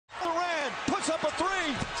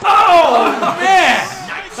Man!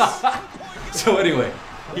 So anyway,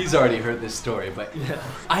 he's already heard this story, but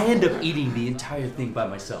I end up eating the entire thing by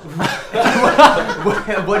myself.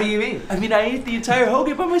 What do you mean? I mean, I ate the entire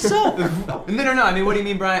hoagie by myself. No. I mean, what do you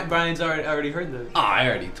mean Brian's already heard this? Oh, I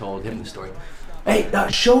already told him the story. Hey,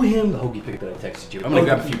 show him the hoagie pic that I texted you. I'm gonna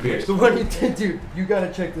grab a few beers. The one you did, dude. You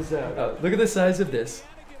gotta check this out. Look at the size of this.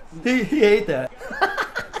 He ate that.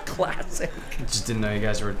 Classic. I just didn't know you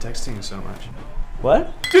guys were texting so much.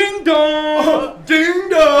 What? Ding dong! Ding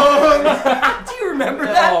dong! Do you remember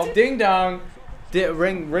that? Oh, ding dong.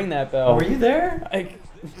 Ring that bell. Were you there?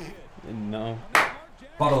 No.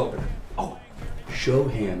 Bottle opener. Oh, show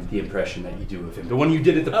him the impression that you do of him. The one you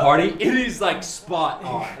did at the party. It is like spot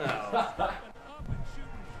on.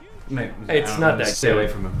 It's not that. Stay away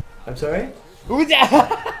from him. I'm sorry?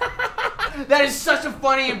 That is such a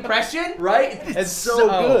funny impression, Right? It's so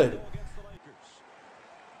good.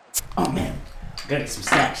 Oh man, gotta get some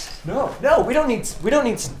snacks. No, we don't need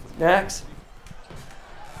snacks.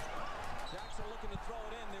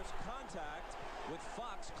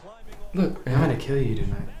 Look, I'm gonna kill you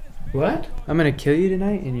tonight. What? I'm gonna kill you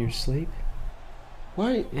tonight in your sleep.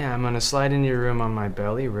 Why? Yeah, I'm gonna slide into your room on my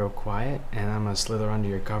belly real quiet, and I'm gonna slither under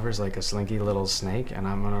your covers like a slinky little snake, and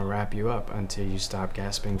I'm gonna wrap you up until you stop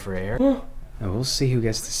gasping for air. Huh? And we'll see who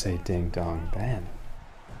gets to say ding dong bam.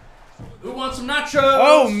 Who wants some nachos?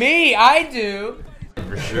 Oh, me! I do!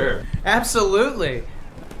 For sure. Absolutely.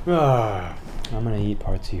 I'm gonna eat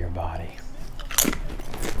parts of your body.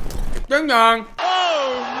 Ding dong!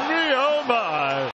 Oh, me, oh my!